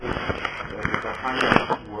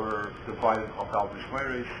divided Chachal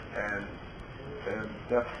B'Shmeres, and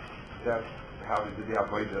that's how we did the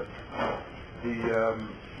Avodah. The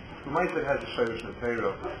Ma'aser has a Shayrish in the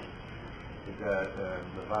Torah, that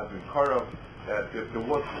the Vadrin Korov, that there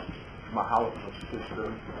was Mahalach of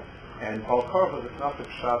system, and Bal Korov is not the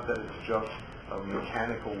shot that it's just a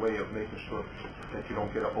mechanical way of making sure that you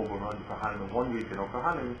don't get an overrun Kohanim in 1 week and no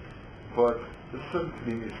Kohanim, but there's certain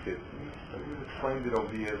communities that we've explained it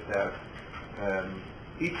over the years that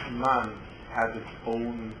each man has its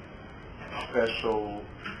own special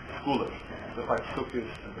schooling, just like Sukkot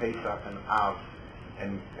and Pesach and Av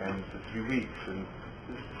and the 3 weeks, and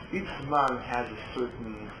each man has a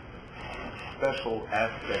certain special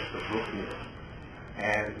aspect of Ruchnius,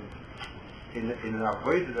 and in an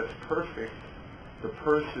avodah that's perfect, the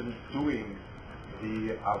person doing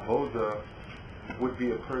the avodah would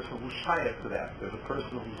be a person who's shayach to that. There's a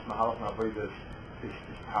person who's mahalach and avodah is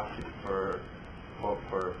passing for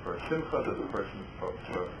simcha. There's a person for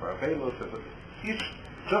avelos. Each,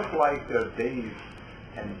 just like there are days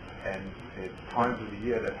and times of the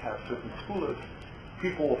year that have certain schools,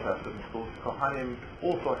 people also have certain schools. Kohanim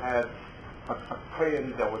also had a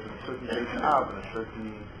kohen that was in a certain Beis Av and a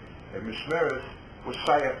certain Mishmeres was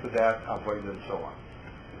shayach to that avodah and so on.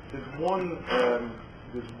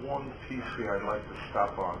 There's one piece here I'd like to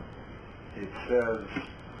stop on. It says,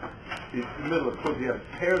 it's in the middle of the here,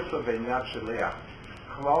 Persa Veinat Sheleach.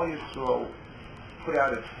 Klal Yisrael put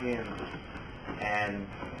out its hand and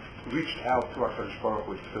reached out to HaKadosh Baruch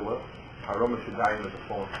Hu with tefillah. Haroma Shadayim is a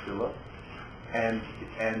form of tefillah, and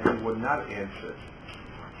he would not answer.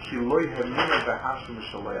 Kiloi Hamina B'Hashem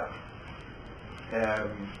Sheleach.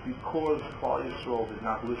 Because Klal Yisrael did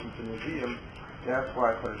not listen to Nevi'im, that's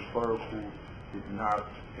why HaKadosh Baruch Hu did not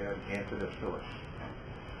answer their tefillah.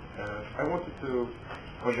 I wanted to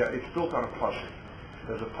point out, it's built on a pasuk.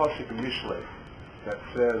 There's a pasuk in Mishlei that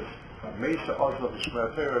says, Meisa Ozla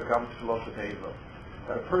B'Shmer Torah Gam Tefillah Eva.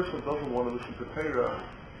 That a person who doesn't want to listen to Torah,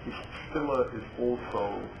 his tefillah is also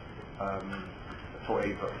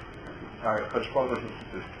To'eva. HaKadosh Baruch Hu listens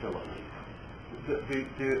to his tefillah.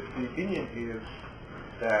 The opinion is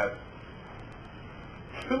that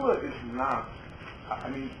tefillah is not,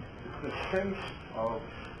 the sense of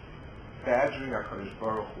badgering HaKadosh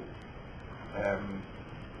Baruch Hu.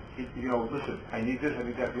 Listen, I need this, I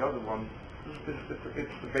need that, the other one.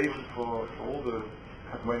 It's the basis for all the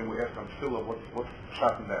when we ask on tefillah, what's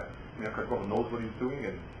shot in that? HaKadosh Baruch Hu knows what he's doing,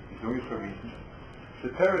 and he's doing it for a reason. The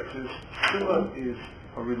teretz is, tefillah is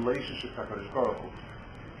a relationship with HaKadosh Baruch Hu.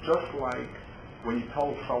 Just like when you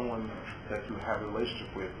tell someone that you have a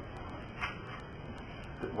relationship with,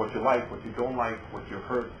 what you like, what you don't like, what you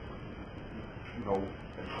hurt,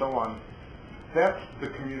 and so on, that's the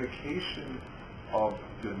communication of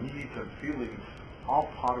the needs and feelings are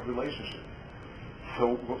part of relationship.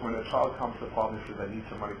 So when a child comes to the father and says, I need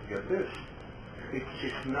some money to get this,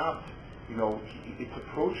 it's not, it's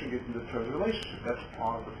approaching it in the terms of relationship. That's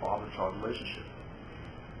part of the father-child relationship.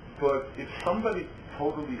 But if somebody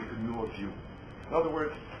totally ignores you, in other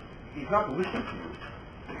words, he's not listening to you,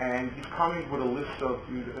 and he's coming with a list of,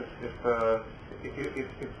 if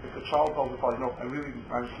the child tells the father, I really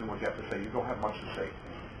understand what you have to say, you don't have much to say,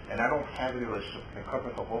 and I don't have any relationship, I cut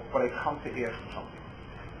myself off, but I come to ask for something.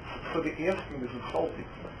 So the asking is insulting.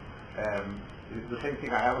 The same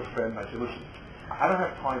thing, I have a friend, I say, listen, I don't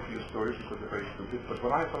have time for your stories because they're very stupid, but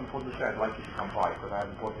when I have something important to say, I'd like you to come by because I have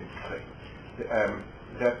important things to say.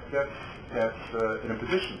 That's an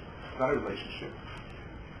imposition, it's not a relationship.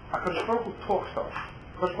 HaKadosh Baruch Hu talks to us.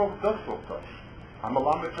 HaKadosh Baruch Hu does talk to us. I'm a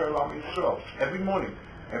Lamed Torah Lamed Yisrael. Every morning,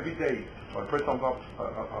 every day, when a person comes up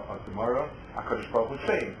tomorrow, HaKadosh Baruch Hu is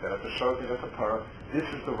saying that at the Shorty, at the Torah, this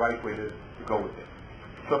is the right way to go with it.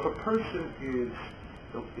 So if a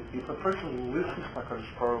person listens to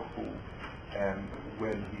HaKadosh Baruch Hu, and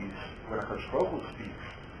when HaKadosh Baruch Hu speaks,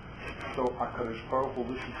 so HaKadosh Baruch Hu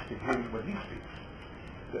listens to him when he speaks.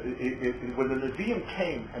 When the Nevi'im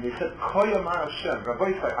came and they said, Koya Ma Hashem,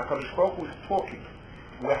 Rabbi Yisrael, HaKadosh Baruch Hu is talking.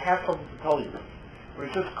 We have something to tell you. When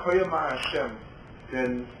he says Koya Ma Hashem,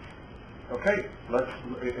 then okay,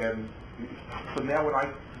 so now when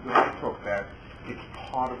I talk that, it's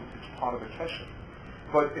part of a kesher.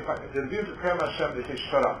 But if the Nevi'im say Koya Ma Hashem, they say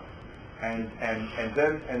shut up, and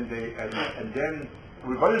then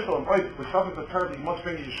Rabbi Yisrael invites with something to tell you must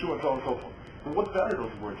bring Yeshua and so on and so forth. But what value do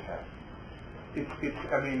those words have?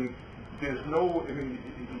 There's no,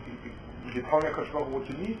 you're telling HaKadosh Baruch Hu what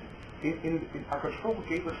you need. HaKadosh Baruch Hu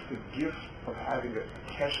gave us the gift of having a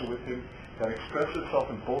kesher with him that expresses itself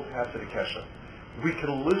in both halves of the kesher. We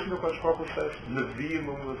can listen to what HaKadosh Baruch Hu says, Nevi'im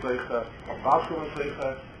U'Mezeicha, Abbas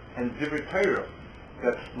U'Mezeicha, and Divrei Torah,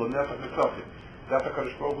 that's L'Nefach Mitzvah. That's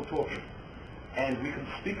HaKadosh Baruch Hu talking. And we can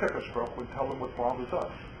speak HaKadosh Baruch Hu and tell him what bothers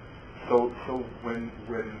us. So when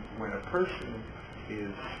a person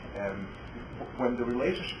is, when the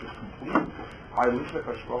relationship is complete, I listen to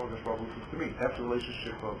HaKadosh Baruch Hu, HaKadosh Baruch Hu listens to me. That's the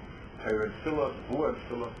relationship of Torah and Tefillah, Nevuah and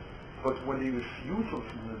Tefillah. But when they refuse to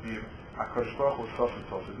listen to the Nevi'im, HaKadosh Baruch Hu is self-and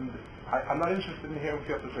I'm not interested in hearing what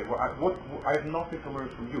you have to say. Well, I have nothing to learn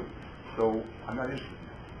from you, so I'm not interested.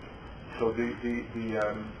 So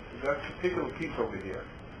that particular piece over here,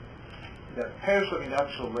 that Peresh Aminat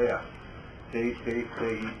Sholech, they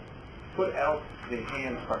put out their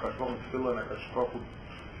hands for HaKadosh Baruch Hu Tefillah, and HaKadosh Baruch Hu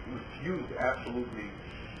refused absolutely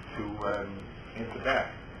to answer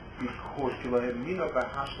back, because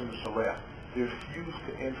they refuse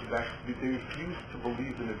to answer back. They refuse to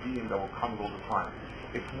believe in a being that will come all the time.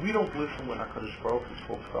 If we don't listen when HaKadosh Baruch Hu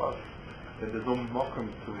talks to us, then there's no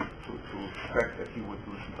mokum to expect that He would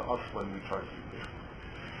listen to us when we try to do this.